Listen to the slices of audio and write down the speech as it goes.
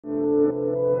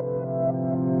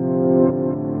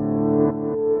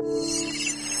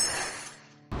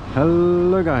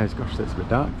Hello guys, gosh that's a bit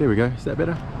dark. There we go. Is that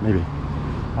better? Maybe.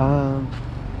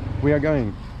 We are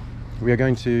going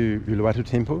to Uluwatu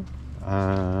Temple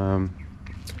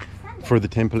for the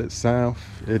temple itself.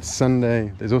 It's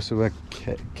Sunday. There's also a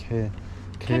Keh-Chak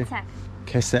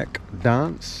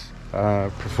dance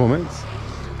performance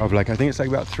of like, I think it's like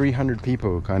about 300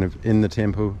 people kind of in the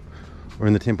temple or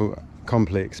in the temple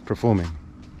complex performing.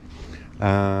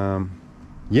 Yeah,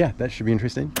 that should be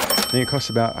interesting. I think it costs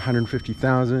about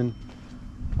 150,000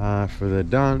 for the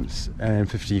dance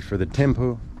and 50 for the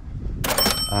temple.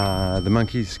 The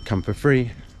monkeys come for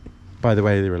free. By the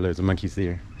way, there are loads of monkeys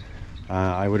there.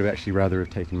 I would have actually rather have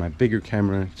taken my bigger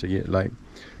camera to get like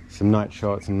some night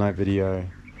shots and night video,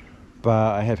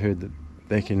 but I have heard that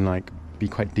they can like be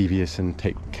quite devious and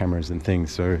take cameras and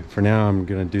things. So for now I'm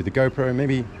gonna do the GoPro.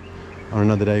 Maybe on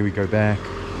another day we go back.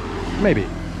 Maybe.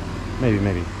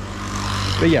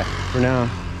 But yeah, for now,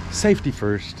 safety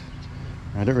first.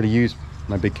 I don't really use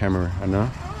my big camera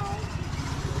enough.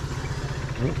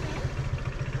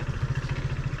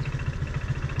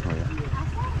 Oh yeah.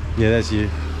 Yeah, that's you.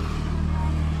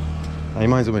 Oh,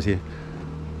 mine's almost here.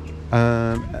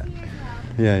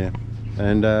 Yeah.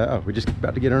 And oh, we're just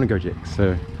about to get on a Gojeks.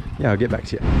 So yeah, I'll get back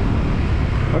to you.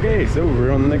 Okay, so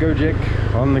we're on the Gojek,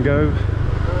 on the go.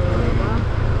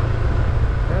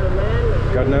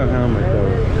 Got no helmet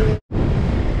though.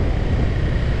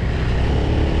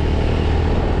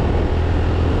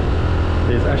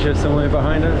 There's Usher somewhere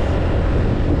behind us.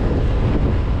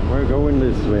 We're going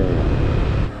this way.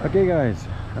 Okay guys,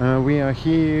 we are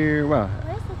here, well,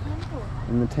 where's the temple?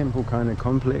 In the temple kind of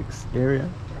complex area.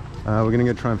 We're gonna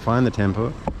go try and find the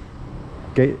temple.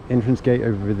 Entrance gate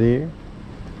over there.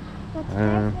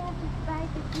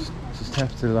 Just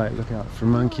have to like look out for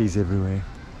monkeys everywhere.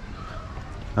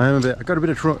 I got a bit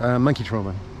of monkey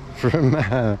trauma from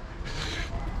I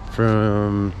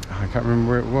can't remember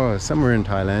where it was, somewhere in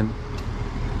Thailand.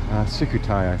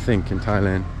 Sukhothai, I think, in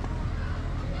Thailand,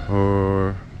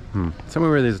 or somewhere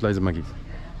where there's loads of monkeys,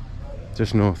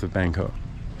 just north of Bangkok.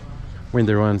 Went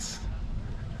there once,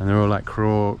 and they're all like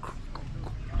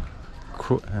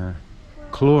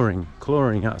clawing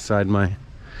outside my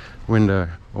window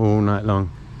all night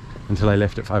long until I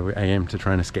left at 5 AM to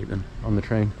try and escape them on the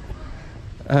train.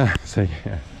 So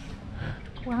yeah.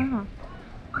 Wow.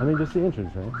 I mean, just the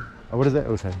entrance, right? Oh, what does that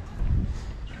all say?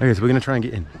 Okay, so we're gonna try and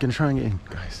get in.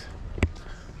 Guys.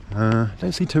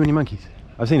 Don't see too many monkeys.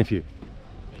 I've seen a few.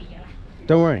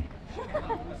 Don't worry.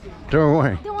 Don't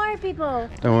worry. Don't worry, people.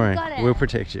 Don't worry. Got it. We'll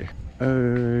protect you.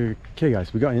 Okay,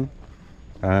 guys, we got in.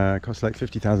 It cost like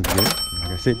 50,000 to get in,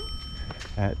 like I said,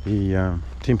 at the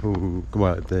temple,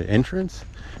 well, at the entrance,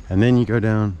 and then you go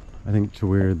down, I think, to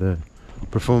where the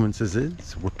performance is,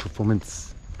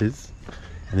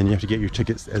 and then you have to get your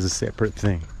tickets as a separate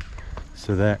thing.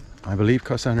 So that, I believe,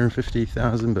 costs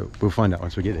 150,000, but we'll find out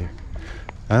once we get there.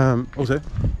 Also,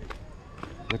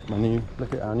 look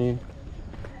at our new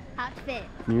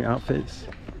outfits.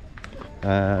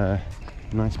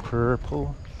 Nice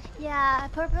purple. Yeah,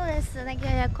 purple is like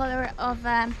the color of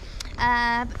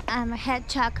head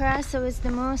chakra, so it's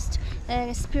the most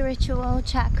spiritual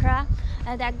chakra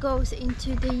that goes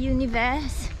into the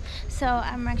universe. So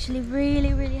I'm actually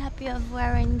really happy of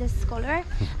wearing this color.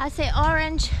 I'd say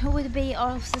orange would be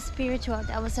also spiritual.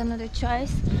 That was another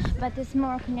choice, but it's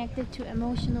more connected to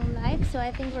emotional life. So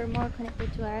I think we're more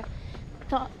connected to our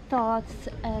thoughts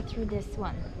through this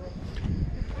one.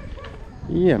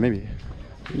 Yeah, maybe.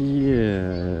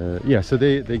 Yeah. So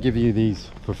they give you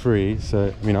these for free.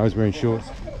 So I mean, I was wearing shorts.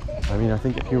 I mean, I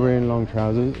think if you're wearing long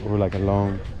trousers or like a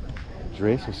long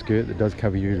dress or skirt that does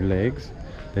cover your legs,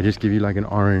 they just give you like an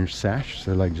orange sash,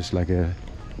 so like just like a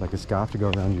scarf to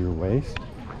go around your waist.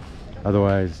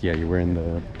 Otherwise, yeah, you're wearing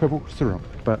the purple sarong,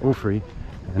 but all free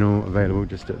and all available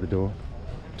just at the door.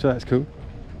 So that's cool.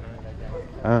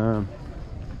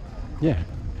 Yeah,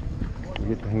 we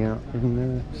get to hang out in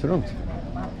the sarongs.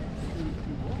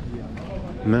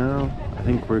 Now I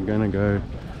think we're gonna go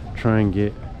try and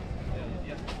get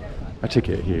a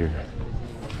ticket here.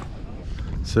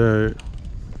 So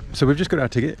we've just got our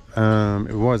ticket.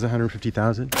 It was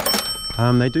 150,000.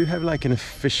 They do have like an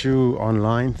official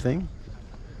online thing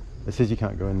that says you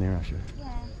can't go in there, Asha.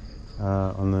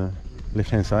 Yeah. On the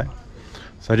left-hand side.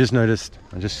 So I just noticed,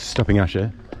 I'm just stopping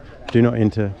Asha. Do not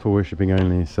enter for worshipping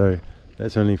only. So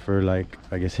that's only for like,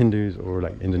 I guess, Hindus or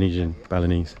like Indonesian,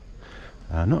 Balinese.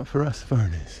 Not for us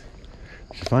foreigners.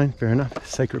 Which is fine, fair enough.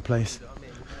 Sacred place.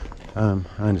 I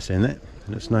understand that,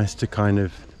 and it's nice to kind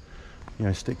of, you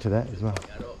know, stick to that as well.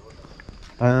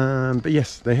 But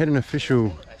yes, they had an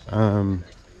official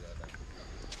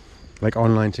like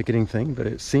online ticketing thing, but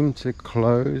it seemed to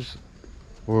close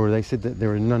or they said that there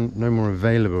were no more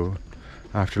available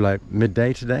after like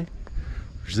midday today,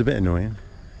 which is a bit annoying.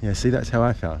 Yeah, see, that's how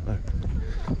I felt. Look.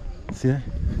 See that?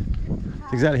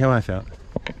 It's exactly how I felt.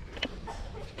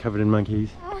 Covered in monkeys.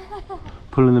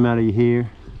 Pulling them out of your hair.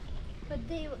 But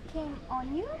they came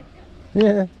on you?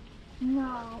 Yeah.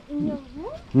 No, in your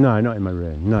room? No, not in my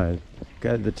room. No,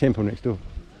 go to the temple next door.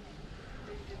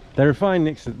 They were fine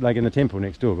next, like in the temple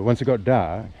next door, but once it got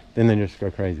dark, then they just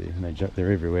go crazy and they jump.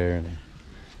 They're everywhere and they're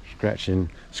scratching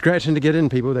to get in.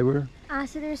 People, they were. Ah,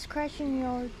 so they're scratching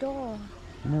your door.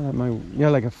 No,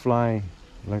 like like a fly,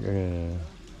 like a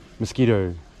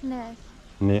mosquito net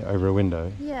over a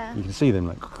window. Yeah. You can see them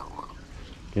like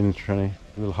getting trying to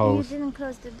little holes. You didn't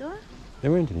close the door? They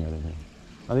weren't any other thing.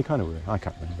 Oh, they kind of were. I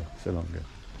can't remember. So long ago.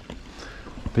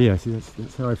 But yeah, see,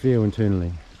 that's how I feel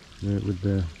internally with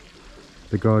the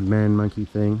god man monkey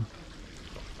thing,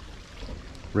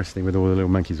 wrestling with all the little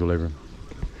monkeys all over him.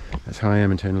 That's how I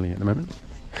am internally at the moment.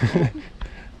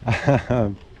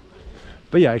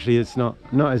 But yeah, actually, it's not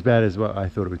as bad as what I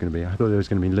thought it was going to be. I thought there was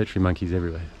going to be literally monkeys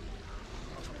everywhere.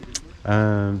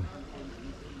 But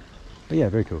yeah,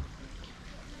 very cool.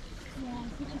 Yeah,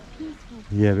 such a peaceful.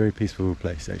 Yeah, very peaceful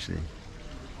place actually.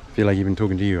 I feel like even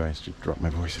talking to you, I should drop my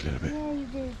voice a little bit. Yeah, you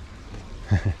did.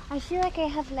 I feel like I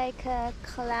have like a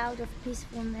cloud of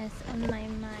peacefulness on my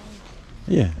mind.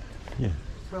 Yeah, yeah.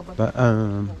 But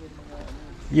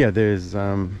yeah, there's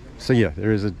so yeah,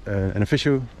 there is an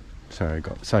official. Sorry, I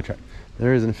got sidetracked.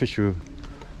 There is an official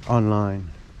online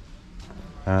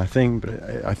thing, but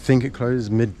I think it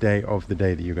closes midday of the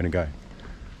day that you're going to go.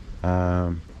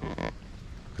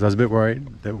 Because I was a bit worried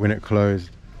that when it closed,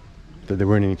 that there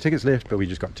weren't any tickets left, but we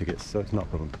just got tickets, so it's not a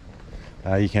problem.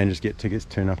 You can just get tickets,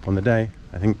 turn up on the day.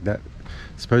 I think that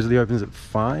supposedly opens at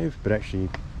 5, but actually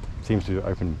seems to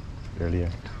open earlier.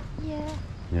 Yeah.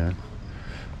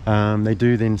 Yeah. They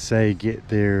do then say get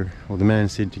there, or the man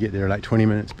said to get there like 20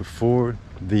 minutes before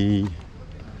the,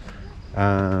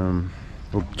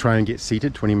 or try and get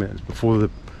seated 20 minutes before the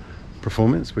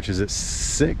performance, which is at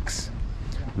 6.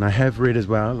 And I have read as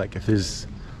well, like if there's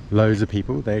loads of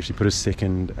people, they actually put a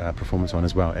second performance on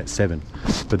as well at 7,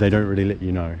 but they don't really let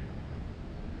you know.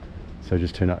 So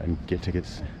just turn up and get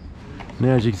tickets.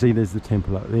 Now, as you can see, there's the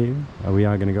temple up there. We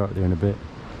are going to go up there in a bit.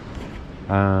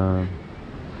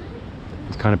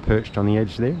 It's kind of perched on the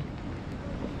edge there.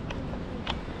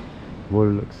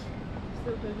 Water looks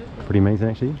pretty amazing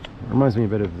actually. It reminds me a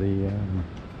bit of the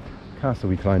castle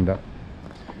we climbed up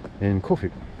in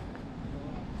Corfu,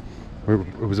 where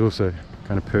it was also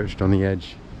kind of perched on the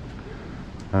edge.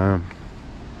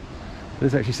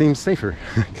 This actually seems safer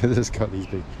because it's got these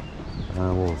big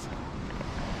walls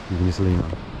you can just lean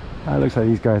on. It looks like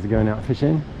these guys are going out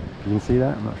fishing. You can see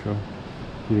that. I'm not sure.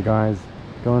 See the guys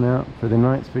going out for the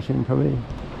nights fishing probably.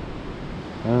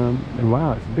 And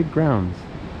wow, it's big grounds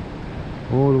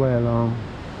all the way along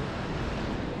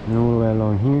and all the way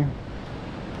along here.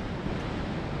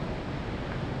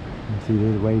 You can see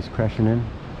there the waves crashing in.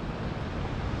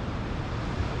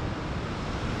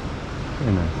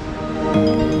 Very nice.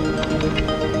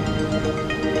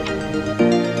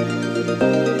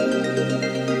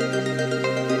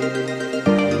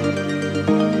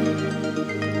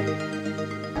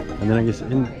 And then I guess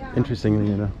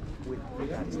interestingly enough,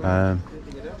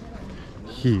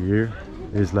 here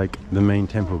is like the main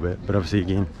temple bit, but obviously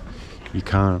again you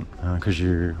can't because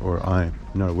I'm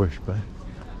not a worshipper,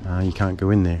 you can't go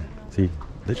in there. See,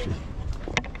 literally.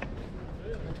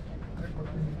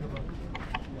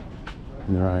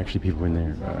 And there are actually people in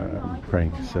there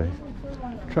praying, so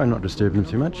try not to disturb them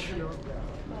too much.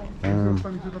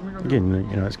 Again,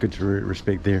 you know, it's good to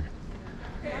respect their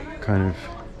kind of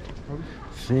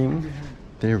thing,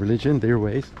 their religion, their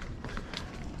ways,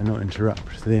 and not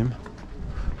interrupt them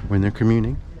when they're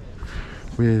communing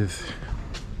with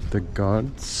the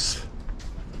gods.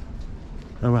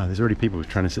 Oh wow, there's already people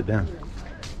trying to sit down.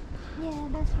 Yeah,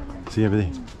 that's what I'm See over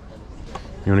there?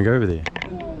 You want to go over there?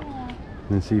 Yeah.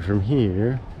 And see from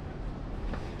here,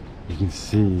 you can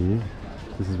see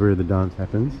this is where the dance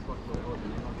happens.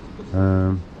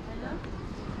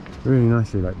 Really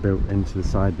nicely like built into the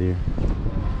side there.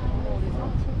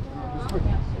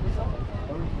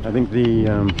 I think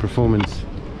the performance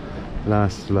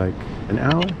lasts like an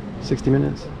hour, 60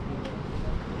 minutes.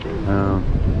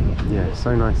 Yeah,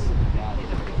 so nice.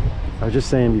 I was just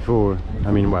saying before,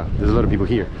 I mean, well, there's a lot of people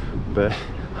here, but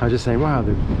I was just saying, wow,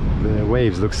 the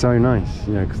waves look so nice,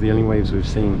 you know, because the only waves we've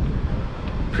seen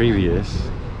previous,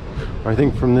 I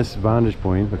think from this vantage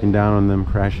point, looking down on them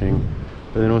crashing,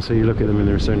 but then also you look at them and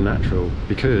they're so natural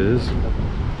because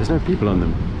there's no people on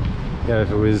them. Yeah,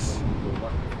 if it was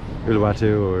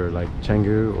Uluwatu or like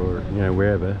Canggu or, you know,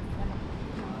 wherever,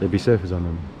 there'd be surfers on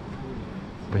them.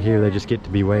 But here they just get to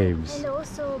be waves. And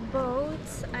also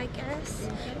boats, I guess.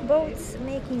 Boats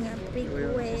making a big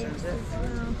waves as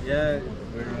well. Yeah,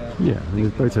 and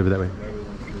there's boats over that way.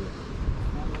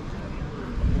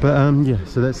 But yeah,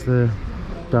 so that's the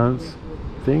dance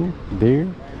thing there.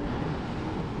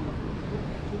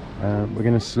 We're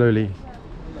gonna slowly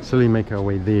make our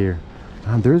way there.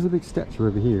 There is a big statue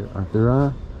over here. There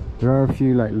are a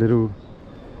few like little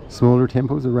smaller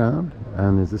temples around,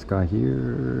 and there's this guy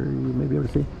here you may be able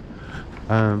to see.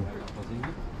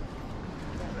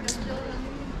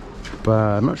 But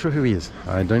I'm not sure who he is.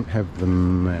 I don't have the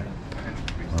map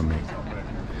on me.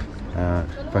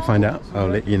 If I find out, I'll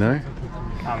let you know.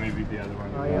 Maybe the other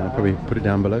one. I'll probably put it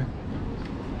down below.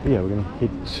 But yeah, we're gonna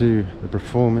head to the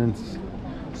performance.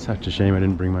 Such a shame I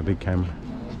didn't bring my big camera.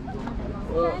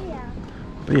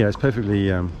 But yeah, it's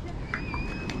perfectly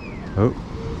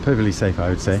perfectly safe, I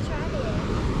would say,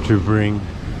 to bring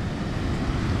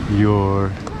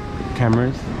your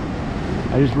cameras.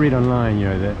 I just read online, you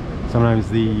know, that sometimes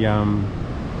the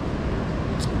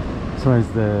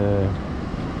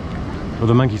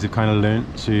monkeys have kind of learnt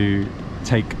to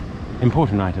take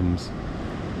important items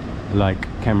like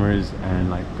cameras and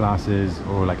like glasses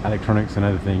or like electronics and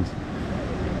other things,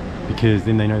 because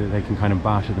then they know that they can kind of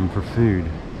barter them for food.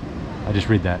 I just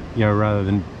read that, you know, rather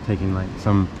than taking like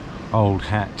some old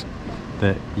hat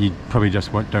that you probably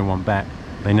just don't want back.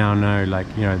 They now know, like,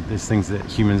 you know, there's things that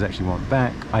humans actually want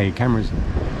back, i.e. cameras,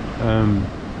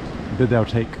 that they'll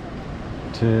take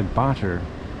to barter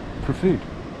for food.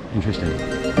 Interesting.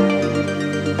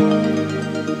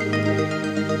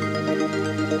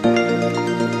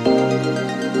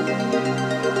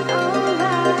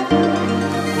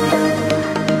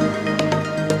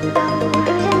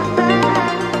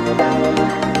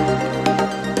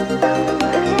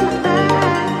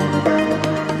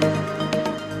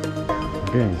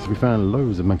 Okay, so we found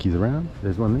loads of monkeys around.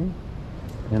 There's one there,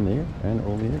 and there, and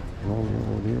all there, and all there,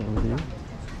 all there, all there.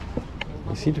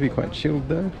 They seem to be quite chilled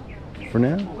though, for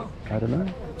now. I don't know.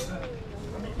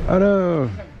 Oh no!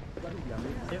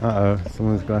 Uh-oh,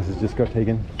 someone's glasses just got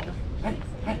taken.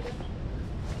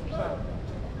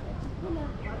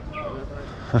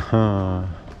 Haha.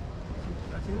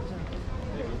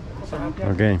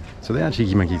 Okay, so they are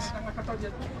cheeky monkeys.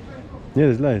 Yeah,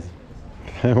 there's loads.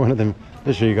 One of them,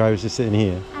 literally, a guy was just sitting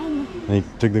here, and he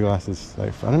took the glasses.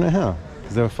 Like, I don't know how,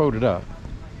 because they were folded up.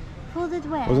 Folded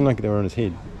where? It wasn't like they were on his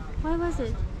head. Where was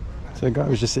it? So the guy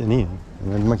was just sitting here,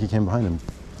 and then the monkey came behind him,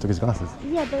 took his glasses.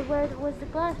 Yeah, but where was the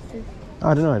glasses?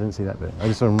 I don't know, I didn't see that bit. I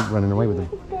just saw him running away with them.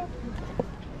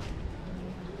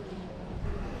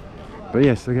 But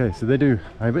yes, okay, so they do.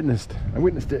 I witnessed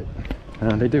it.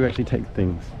 They do actually take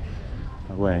things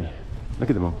away. Look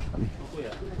at them all.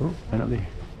 Oh, and up there.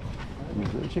 There's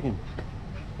a little chicken.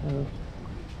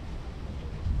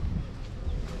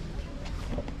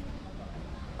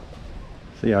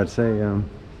 So yeah, I'd say, you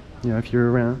know, if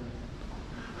you're around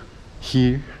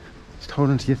here, just hold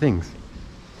on to your things.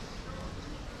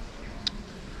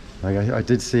 Like I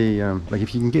did see, like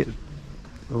if you can get,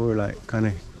 or like kind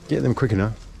of get them quick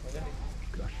enough.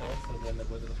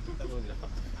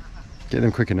 Get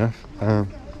them quick enough. You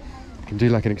can do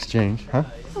like an exchange, huh?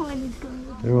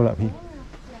 They're all up here.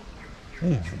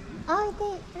 Yeah. Oh,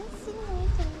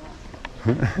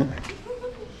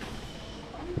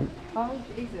 Oh,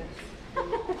 Jesus.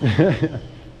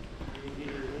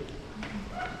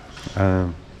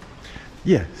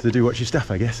 Yeah, so do watch your stuff,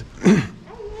 I guess,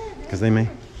 because they may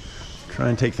try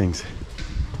and take things.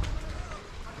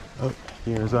 Oh,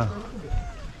 here as well.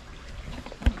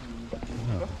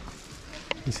 Oh.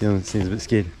 He seems a bit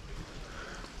scared.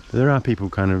 But there are people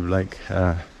kind of like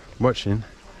watching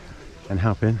and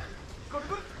helping.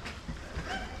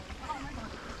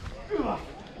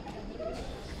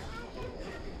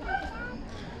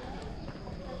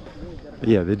 But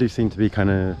yeah, they do seem to be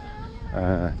kind of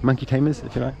monkey tamers,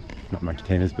 if you like. Not monkey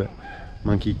tamers, but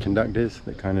monkey conductors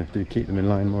that kind of do keep them in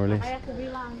line, more or less.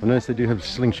 I noticed they do have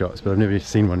slingshots, but I've never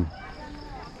seen one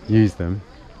use them.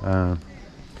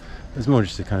 It's more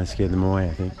just to kind of scare them away,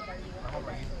 I think.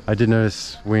 I did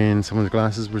notice when someone's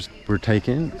glasses were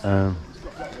taken,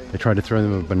 they tried to throw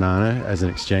them a banana as an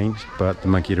exchange, but the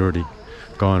monkey had already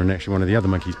gone, and actually one of the other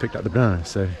monkeys picked up the banana,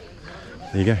 so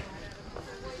there you go.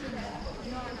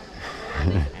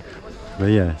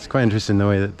 But yeah, it's quite interesting the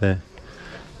way that the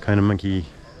kind of monkey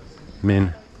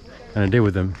men kind of deal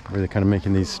with them, where they're kind of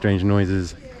making these strange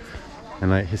noises and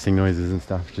like hissing noises and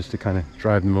stuff just to kind of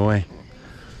drive them away.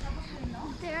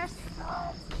 they're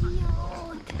so cute.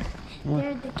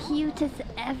 They're the cutest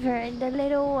ever. The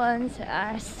little ones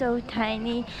are so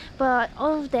tiny, but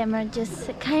all of them are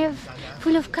just kind of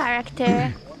full of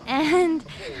character. and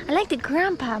I like the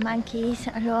grandpa monkeys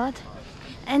a lot.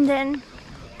 And then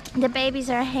the babies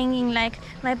are hanging like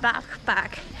my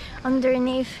backpack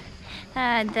underneath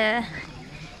the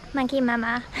monkey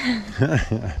mama.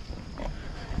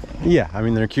 Yeah, I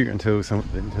mean they're cute until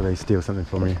they steal something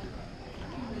from you.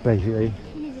 Basically.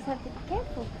 You just have to be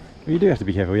careful. You do have to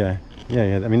be careful, yeah.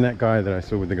 Yeah. I mean that guy that I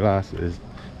saw with the glasses,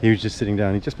 he was just sitting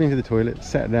down. He'd just been to the toilet,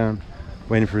 sat down,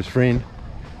 waiting for his friend.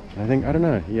 And I think, I don't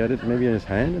know, he had it maybe in his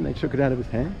hand and they took it out of his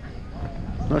hand.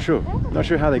 Not sure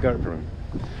how they got it from him.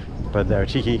 But they were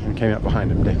cheeky and came up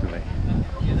behind him, definitely.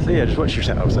 So yeah, just watch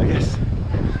yourselves, I guess.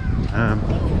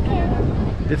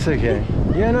 It's okay.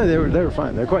 Yeah, no, they were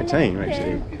fine. They're quite tame,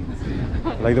 actually.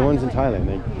 Like the ones in Thailand,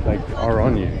 they like are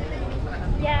on you.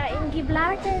 Yeah, in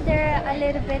Gibraltar they're a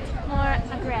little bit more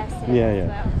aggressive.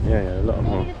 Yeah, a lot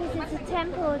more. Maybe because it's a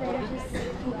temple, they're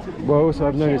just. Well, also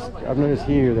I've noticed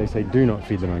here they say do not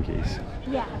feed the monkeys.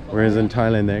 Yeah. Whereas in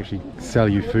Thailand they actually sell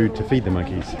you food to feed the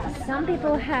monkeys. Some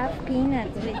people have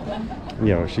peanuts with them.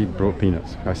 Yeah, well, she brought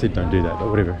peanuts. I said don't do that, but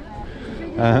whatever.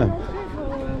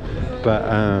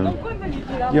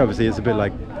 Yeah, obviously it's a bit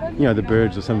like, you know, the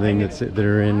birds or something that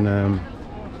are in.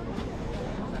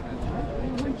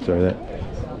 Sorry, that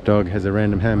dog has a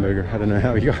random hamburger. I don't know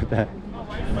how he got that.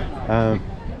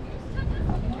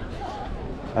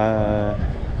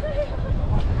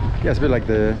 Yeah, it's a bit like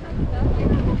the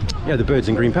birds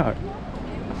in Green Park.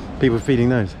 People feeding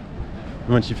those. And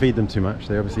once you feed them too much,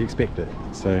 they obviously expect it.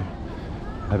 So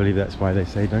I believe that's why they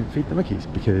say don't feed the monkeys,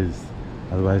 because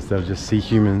otherwise they'll just see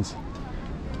humans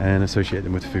and associate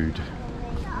them with food.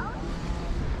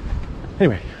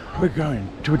 Anyway, we're going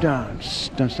to a dance.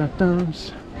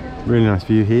 Dance. Really nice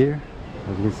view here,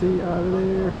 as you can see over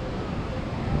there.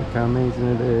 Look how amazing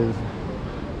it is.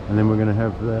 And then we're going to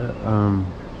have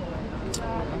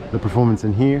the performance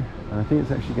in here. And I think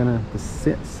it's actually the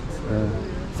sets,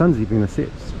 sun's even the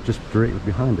sets just directly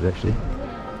behind it actually.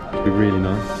 It'll be really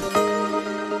nice.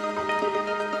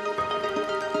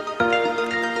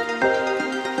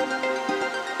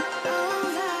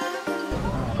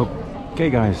 Okay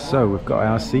guys, so we've got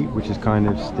our seat, which is kind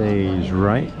of stage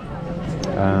right.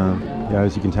 Yeah,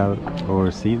 as you can tell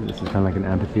or see, this is kind of like an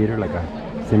amphitheater, like a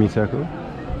semicircle.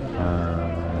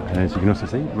 And as you can also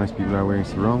see, most people are wearing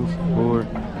sarongs, or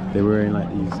they're wearing like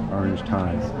these orange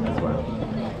ties as well.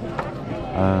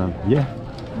 Yeah,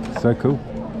 so cool.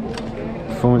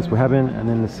 Performance will happen, and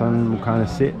then the sun will kind of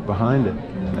set behind it.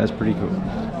 That's pretty cool.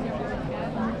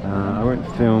 I won't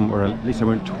film, or at least I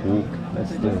won't talk.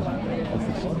 That's the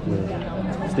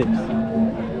steps.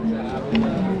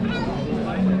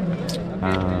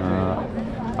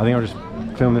 I think I'll just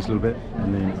film this a little bit,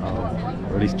 and then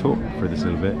or at least talk for this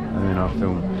little bit, and then I'll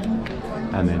film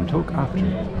and then talk after.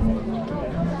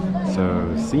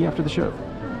 So see you after the show.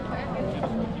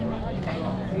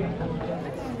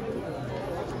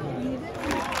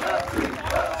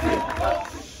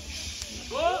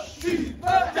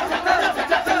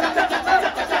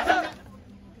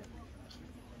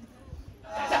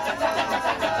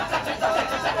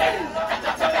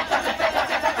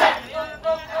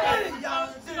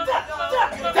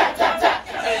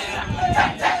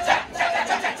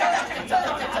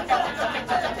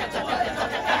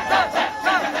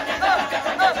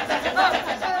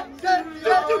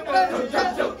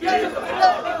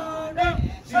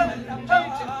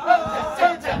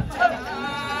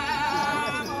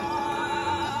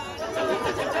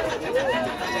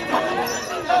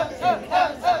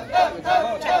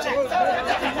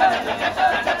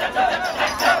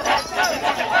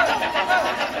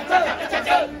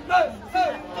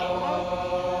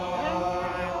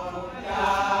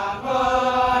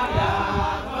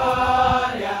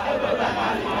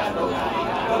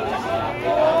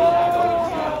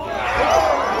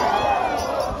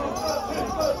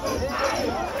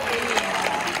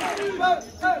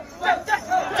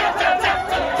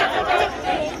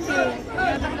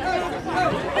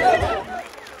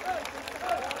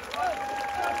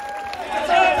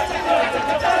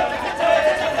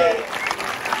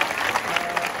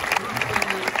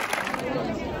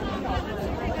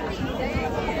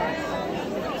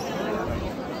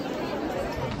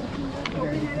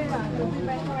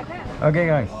 Okay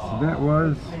guys, so that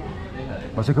was,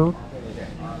 what's it called?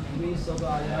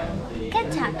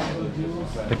 Keh-Chak.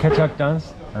 The Keh-Chak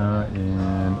Dance in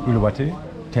Uluwatu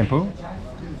Temple.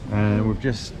 And we've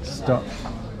just stopped,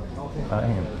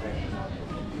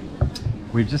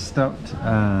 we've just stopped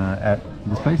at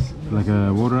this place, like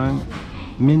a Warang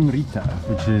Minrita,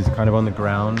 which is kind of on the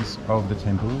grounds of the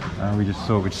temple. We just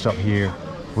thought we'd stop here.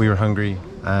 We were hungry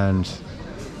and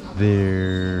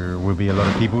there will be a lot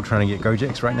of people trying to get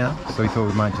Gojeks right now, so we thought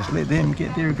we might just let them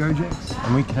get their Gojeks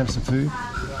and we can have some food.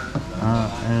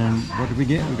 And what did we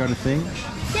get? We got a thing.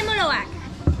 Temulawak.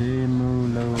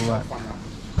 Temulawak.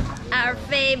 Our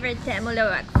favorite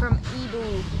temulawak from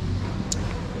Ibu.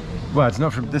 Well, it's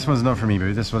not from. This one's not from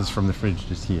Ibu. This one's from the fridge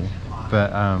just here.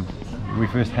 But we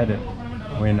first had it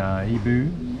when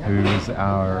Ibu, who is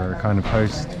our kind of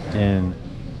host in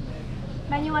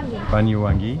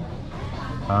Banyuwangi,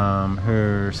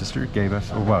 her sister gave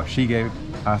us, or well, she gave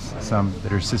us some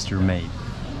that her sister made.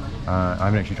 I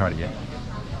haven't actually tried it yet.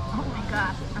 Oh my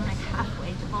god, I'm like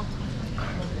halfway to bottom.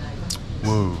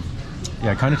 Whoa.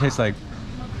 Yeah, it kind of tastes like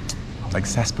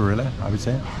sarsaparilla, I would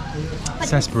say. But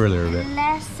Sarsaparilla a bit.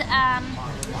 Less,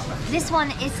 this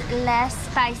one is less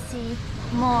spicy,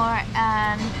 more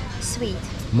sweet.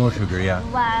 More sugar, yeah.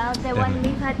 While the one we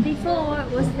had before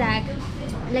was like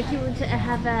you would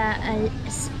have a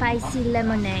spicy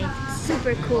lemonade.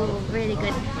 Super cool, really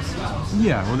good.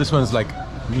 Yeah, well this one's like,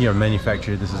 you know,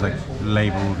 manufactured. This is like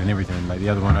labeled and everything. Like the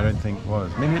other one I don't think was.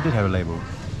 Maybe it did have a label.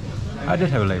 I did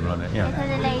have a label on it, yeah. It had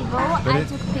a label. I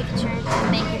took pictures to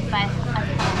make it by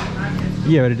other.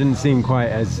 Yeah, but it didn't seem quite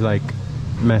as like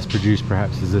mass produced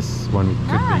perhaps as this one could be.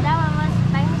 No, that one was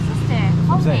by my sister.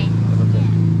 Homemade.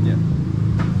 Yeah.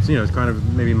 So you know, it's kind of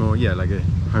maybe more, yeah, like a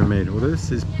homemade. Although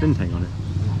this is bintang on it.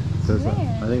 So it's like,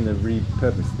 I think they've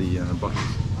repurposed the bottles.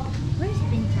 Where's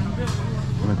bintang?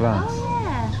 On the glass. Oh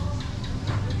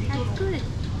yeah. That's good.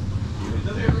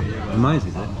 Mine is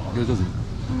it? Yours doesn't.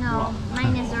 No,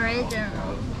 mine is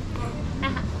original.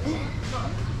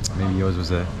 Maybe yours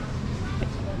was a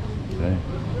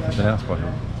something else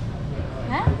bottle.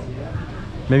 Huh?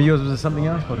 Maybe yours was a something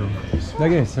else bottle.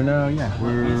 Okay, so now, yeah,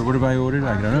 what have I ordered?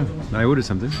 I don't know. I ordered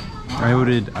something. I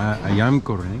ordered ayam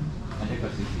goreng. I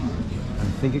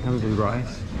think it comes with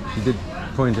rice. She did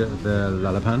point at the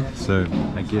lalapan, so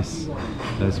I guess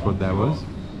that's what that was.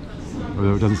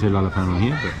 Although it doesn't say lalapan on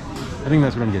here, but I think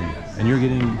that's what I'm getting. And you're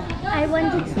getting... I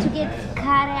wanted to get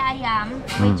kare ayam,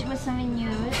 which was something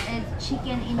new. It's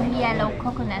chicken in yellow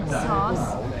coconut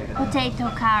sauce, potato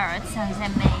carrot, sounds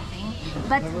amazing.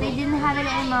 But they didn't have it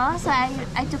anymore, so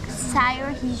I took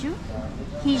sayur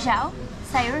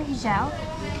hijau,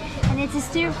 and it's a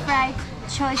stir-fried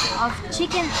choice of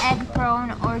chicken, egg,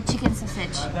 prawn, or chicken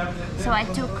sausage. So I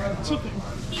took chicken,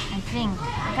 I think.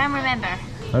 I can't remember.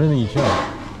 I don't think you chose.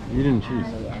 You didn't choose.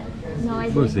 No, I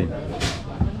didn't. We'll see.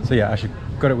 So yeah, I should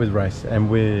got it with rice and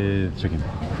with chicken.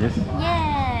 Yes?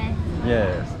 Yeah.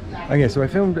 Yes. Okay, so I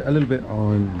filmed a little bit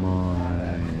on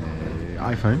my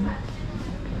iPhone.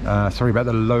 Sorry about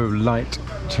the low light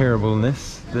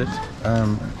terribleness that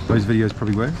those videos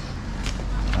probably were.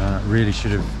 Really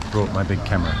should have brought my big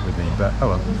camera with me, but oh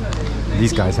well.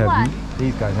 These guys have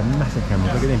massive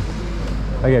cameras. Look at them.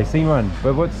 Okay, scene one.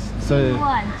 But so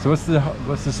what's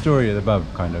the story above,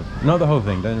 kind of? Not the whole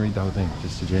thing. Don't read the whole thing.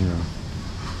 Just a general.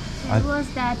 It was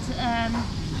that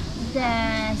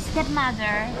the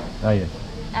stepmother did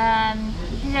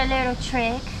a little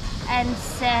trick and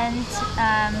sent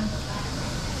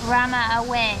Rama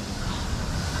away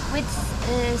with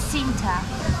Sinta, I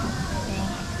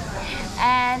think.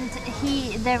 And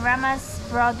the Rama's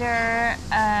brother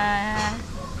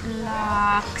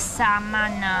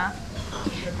Laksamana.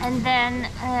 And then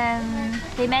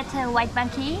they met a white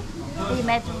monkey, they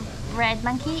met red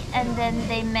monkey, and then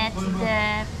they met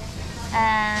the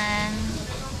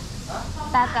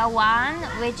Bhagawan,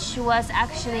 which was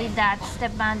actually that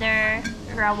stepmother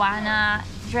Ravana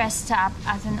dressed up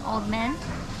as an old man.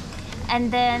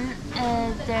 And then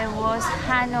there was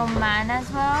Hanuman as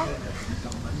well.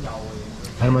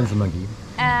 Hanuman's the monkey.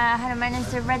 Hanuman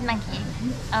is the red monkey.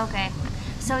 Okay.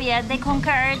 So yeah, they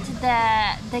conquered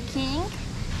the king.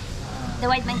 The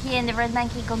white monkey and the red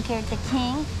monkey conquered the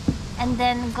king, and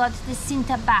then got the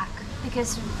Sinta back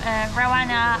because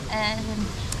Ravana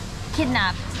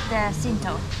kidnapped the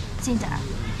Sinta.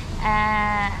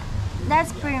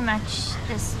 That's pretty much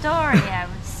the story, I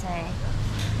would say.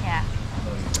 Yeah.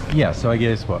 Yeah. So I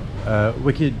guess what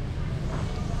wicked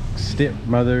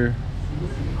stepmother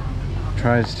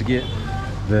tries to get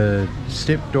the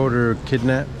stepdaughter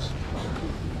kidnapped.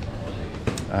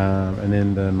 And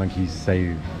then the monkeys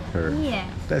save her. Yeah.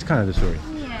 That's kind of the story.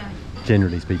 Yeah.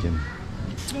 Generally speaking.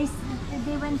 They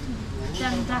went to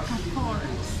Dandaka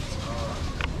Forest.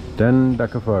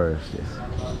 Dandaka Forest, yes.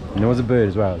 And there was a bird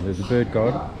as well. There's a bird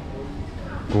god.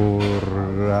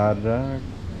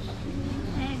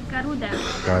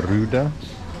 Garuda.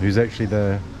 Who's actually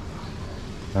the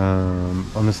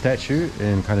on the statue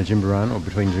in kind of Jimbaran, or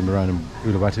between Jimbaran and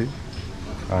Uluwatu.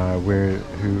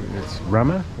 Who it's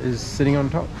Rama is sitting on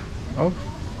top of.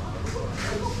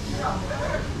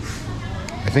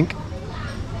 think.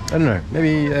 I don't know.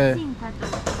 Maybe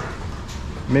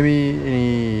maybe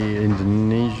any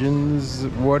Indonesians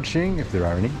watching, if there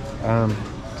are any.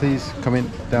 Please comment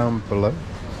down below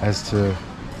as to,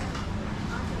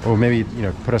 or maybe, you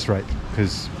know, put us right,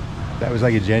 because that was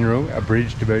like a general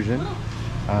abridged version.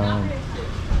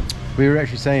 We were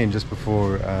actually saying just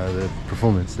before the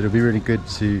performance that it'd be really good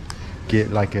to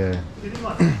get like a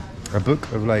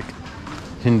book of like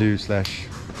Hindu /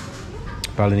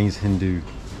 Balinese Hindu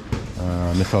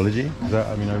mythology.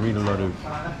 I mean, I read a lot of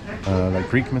like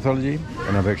Greek mythology,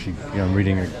 and I've actually, you know, I'm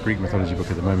reading a Greek mythology book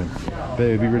at the moment. But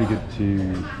it'd be really good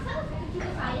to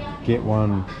get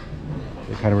one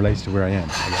that kind of relates to where I am,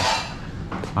 I guess,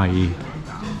 i.e.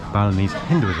 Balinese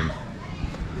Hinduism.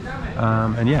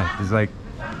 And yeah, there's like,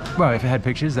 well, if it had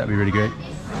pictures, that'd be really great.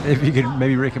 If you could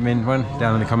maybe recommend one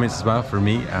down in the comments as well for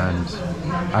me and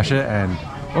Asha and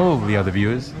all the other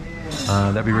viewers,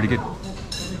 that'd be really good.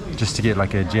 Just to get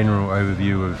like a general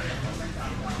overview of,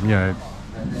 you know,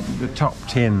 the top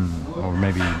 10 or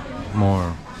maybe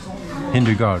more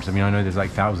Hindu gods. I mean, I know there's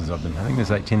like thousands of them. I think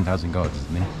there's like 10,000 gods,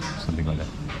 isn't there? Something like that.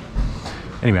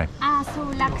 Anyway. So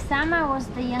Laksama was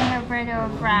the younger brother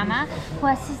of Rama, who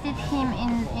assisted him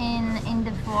in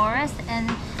the forest, and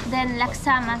then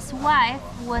Laksama's wife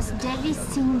was Devi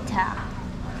Sinta.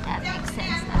 That makes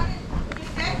sense now.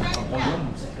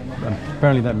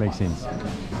 Apparently that makes sense.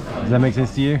 Does that make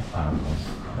sense to you?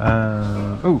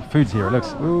 Oh, food's here, it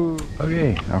looks. Ooh,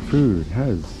 okay, our food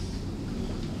has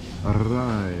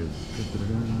arrived.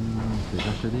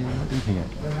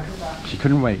 She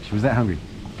couldn't wait, she was that hungry.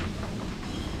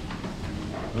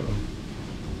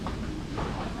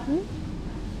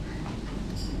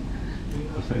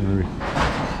 What's that in the roof?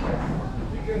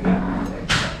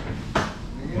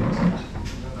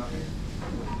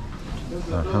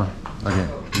 Okay,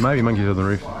 there might be monkeys on the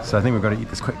roof, so I think we've got to eat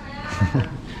this quick.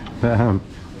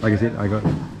 Like I said, I got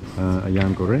a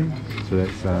yam goreng, so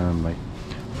that's like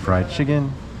fried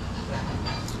chicken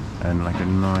and like a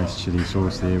nice chili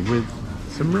sauce there with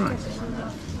some rice.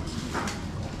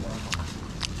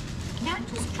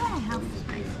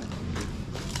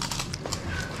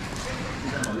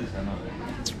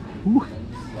 Ooh,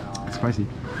 it's spicy.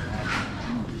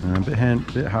 A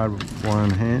bit hard with one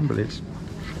hand, but let's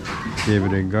give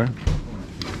it a go.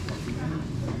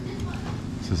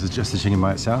 So this is just the chicken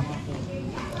by itself.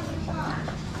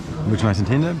 Looks nice and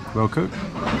tender, well cooked.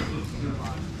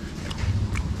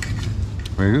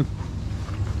 Very good.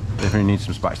 Definitely needs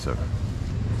some spice though.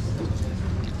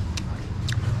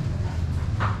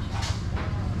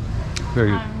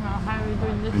 Very good. I don't know how we're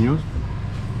doing this. And yours?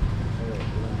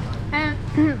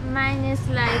 Mine is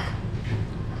like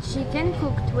chicken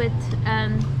cooked with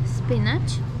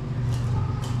spinach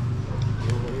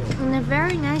and a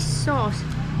very nice sauce.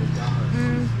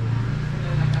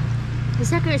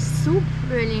 It's like a soup,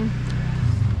 really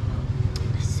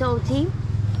salty,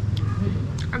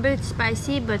 a bit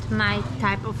spicy, but my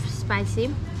type of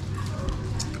spicy.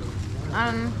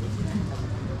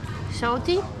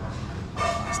 Salty,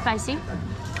 spicy,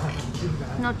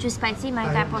 not too spicy,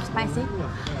 my type of spicy.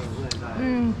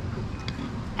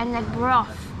 And like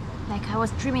broth, like I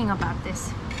was dreaming about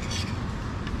this.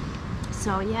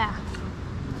 So yeah.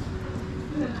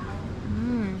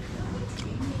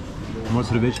 And what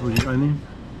sort of vegetables you got in there?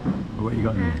 Or what you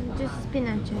got in there? Just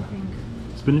spinach, I think.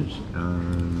 Spinach?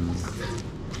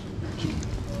 Chicken.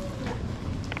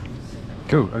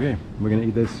 Cool, okay, we're gonna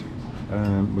eat this.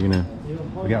 We're gonna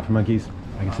look out for monkeys.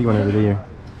 I can see one over there.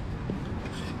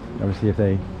 Obviously if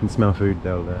they can smell food,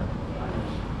 they'll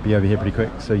be over here pretty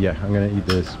quick. So yeah, I'm gonna eat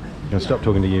this. I'm gonna stop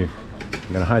talking to you.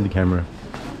 I'm gonna hide the camera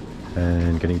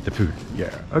and gonna eat the food.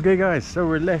 Yeah. Okay guys, so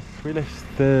we left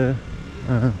the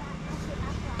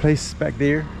place back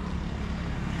there.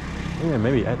 Yeah,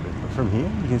 maybe from here,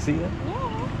 you can see that? Yeah.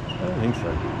 I don't think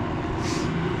so.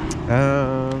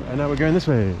 And now we're going this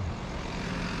way.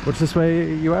 What's this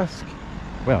way, you ask?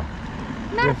 Well,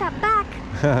 Martha, back!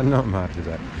 not Martha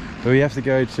back. So we have to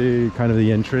go to kind of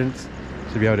the entrance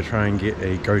to be able to try and get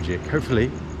a Gojek.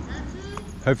 Hopefully.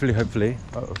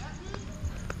 Uh-oh.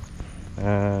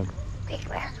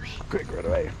 Quick, right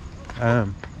away.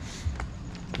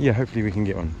 Yeah, hopefully we can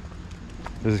get one.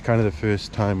 This is kind of the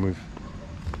first time we've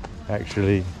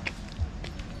actually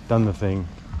done the thing.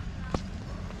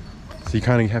 So you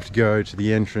kind of have to go to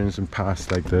the entrance and pass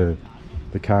like the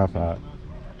car park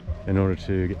in order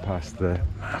to get past the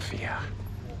mafia.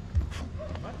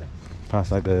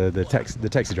 Past like the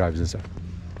taxi drivers and stuff,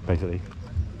 basically.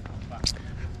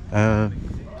 So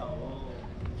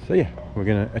yeah, we're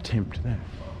gonna attempt that.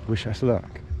 Wish us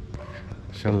luck.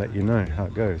 Shall let you know how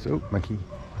it goes. Oh, monkey.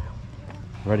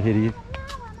 Right ahead of you.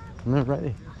 No, right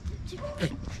there.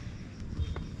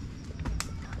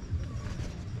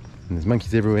 And there's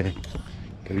monkeys everywhere.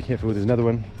 Gotta be careful, there's another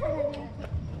one.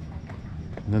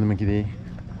 Another monkey there.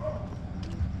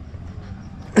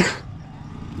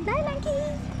 Bye, monkey.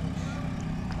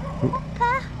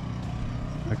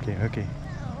 Okay, okay.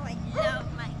 Oh, I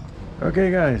love my. Okay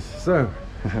guys, so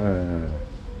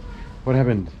what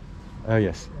happened? Oh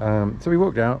yes, so we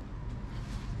walked out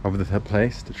of the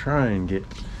place to try and get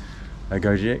a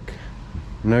Gojek.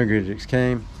 No Gojeks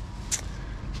came.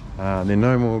 Then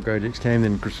no more Gojeks came,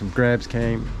 then some grabs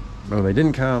came. Well, they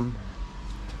didn't come.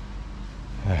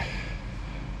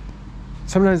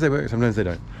 Sometimes they work, sometimes they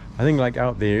don't. I think like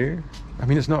out there, I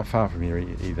mean it's not far from here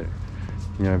either,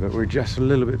 you know, but we're just a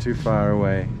little bit too far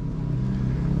away.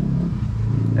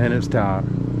 And it's dark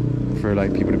for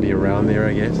like people to be around there,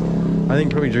 I guess. I think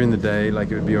probably during the day,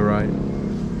 like it would be alright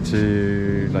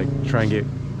to like try and get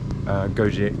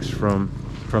Gojeks from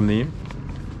there.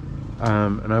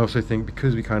 And I also think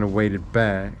because we kind of waited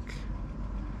back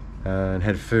and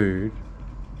had food,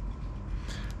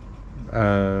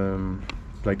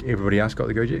 like everybody else got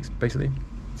the Gojeks basically.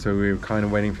 So we were kind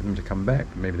of waiting for them to come back.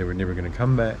 Maybe they were never going to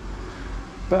come back.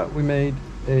 But we made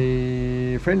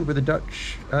a friend with a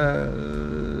Dutch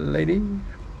lady.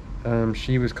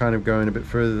 She was kind of going a bit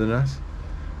further than us,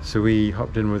 so we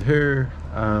hopped in with her,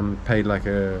 paid like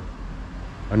a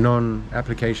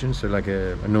non-application, so like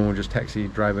a normal just taxi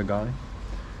driver guy,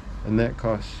 and that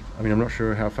cost, I mean I'm not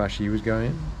sure how far she was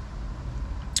going,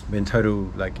 but in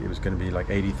total like it was going to be like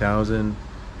 80,000.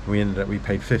 We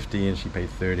paid 50 and she paid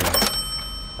 30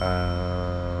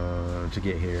 to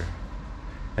get here.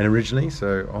 And originally,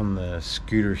 so on the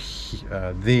scooter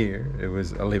there, it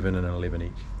was 11 and 11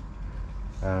 each.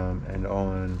 And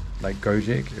on like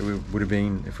Gojek, it would have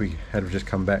been, if we had just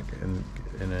come back in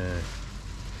a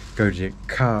Gojek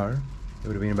car, it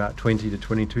would have been about 20 to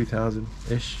 22,000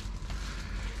 ish.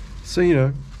 So you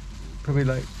know, probably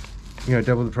like, you know,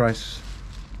 double the price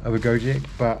of a Gojek.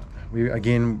 But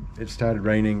again, it started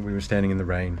raining. We were standing in the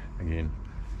rain again.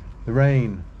 The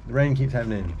rain keeps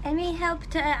happening. And we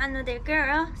helped another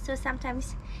girl, so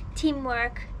sometimes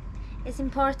teamwork is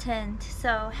important.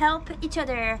 So help each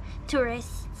other,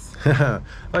 tourists.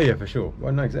 Oh yeah, for sure.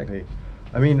 Well, no, exactly.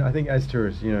 I mean, I think as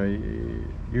tourists, you know,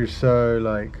 you're so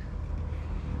like,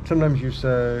 sometimes you're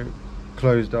so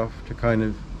closed off to kind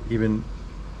of even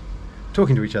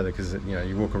talking to each other, because you know,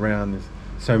 you walk around, there's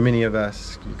so many of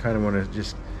us, you kind of want to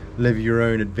just live your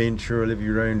own adventure or live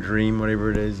your own dream, whatever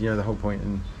it is. You know, the whole point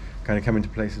in kind of coming to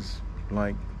places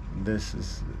like this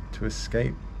is to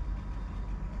escape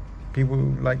people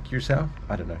like yourself.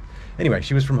 I don't know. Anyway,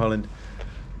 she was from Holland.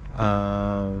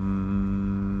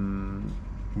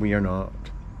 We are not,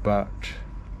 but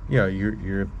you know,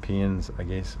 Europeans, I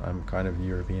guess. I'm kind of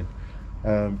European.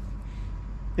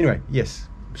 Anyway, yes,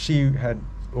 she had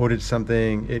ordered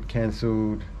something, it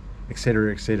cancelled,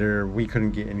 etc, etc. We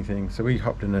couldn't get anything, so we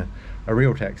hopped in a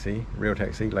real taxi,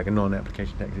 like a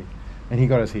non-application taxi, and he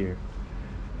got us here.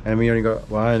 And we only got,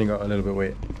 well, I only got a little bit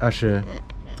wet. Asha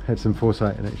had some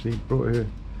foresight and actually brought her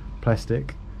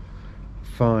plastic.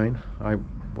 Fine, I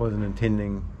wasn't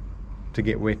intending to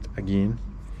get wet again,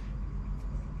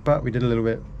 but we did a little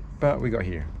bit, but we got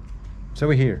here. So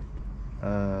we're here.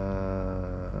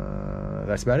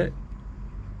 That's about it.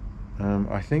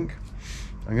 I think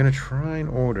I'm gonna try and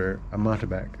order a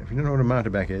martabak. If you don't know what a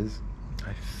martabak is,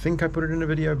 I think I put it in a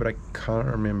video, but I can't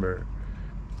remember.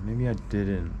 Maybe I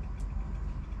didn't.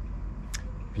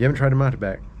 If you haven't tried a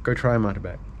martabak, go try a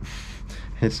martabak.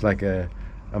 It's like a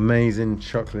amazing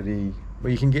chocolatey,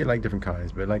 well, you can get like different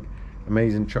kinds, but like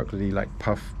amazing chocolatey, like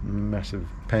puff, massive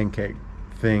pancake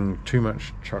thing, too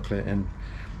much chocolate and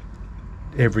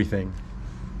everything.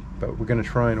 But we're gonna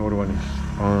try and order one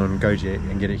on Gojek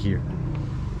and get it here.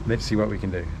 Let's see what we can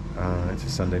do. It's a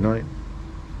Sunday night,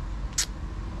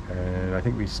 and I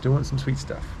think we still want some sweet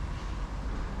stuff.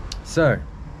 So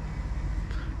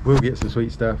we'll get some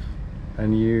sweet stuff,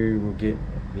 and you will get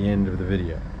the end of the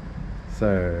video.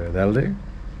 So that'll do.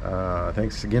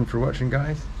 Thanks again for watching,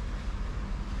 guys.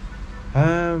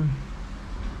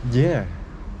 Yeah,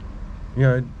 you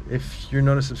know, if you're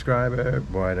not a subscriber,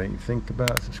 why don't you think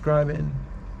about subscribing?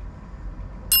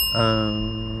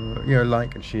 You know,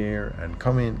 like and share and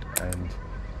comment, and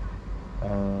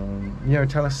you know,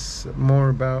 tell us more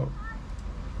about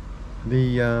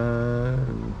the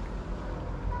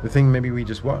thing maybe we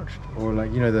just watched, or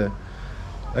like, you know,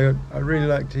 I'd really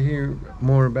like to hear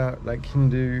more about like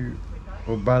Hindu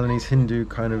or Balinese Hindu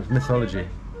kind of mythology.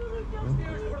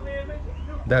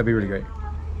 That'd be really great.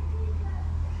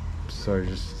 So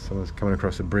just someone's coming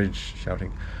across a bridge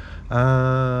shouting.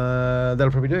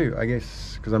 That'll probably do, I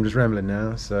guess, because I'm just rambling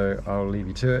now, so I'll leave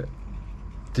you to it.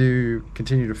 Do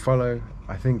continue to follow.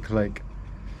 I think like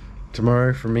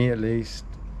tomorrow, for me at least,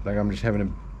 like I'm just having a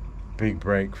big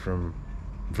break from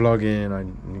vlogging. I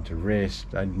need to rest.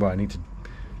 I need to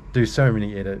do so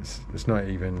many edits. It's not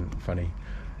even funny.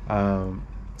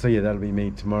 So yeah, that'll be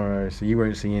me tomorrow. So you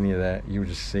won't see any of that. You'll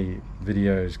just see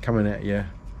videos coming at you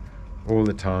all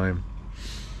the time.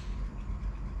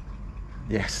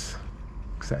 Yes,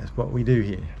 because that's what we do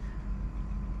here.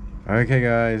 Okay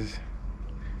guys,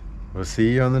 we'll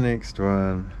see you on the next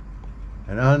one.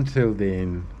 And until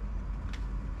then,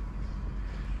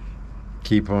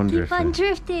 keep on drifting. Keep on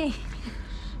drifting.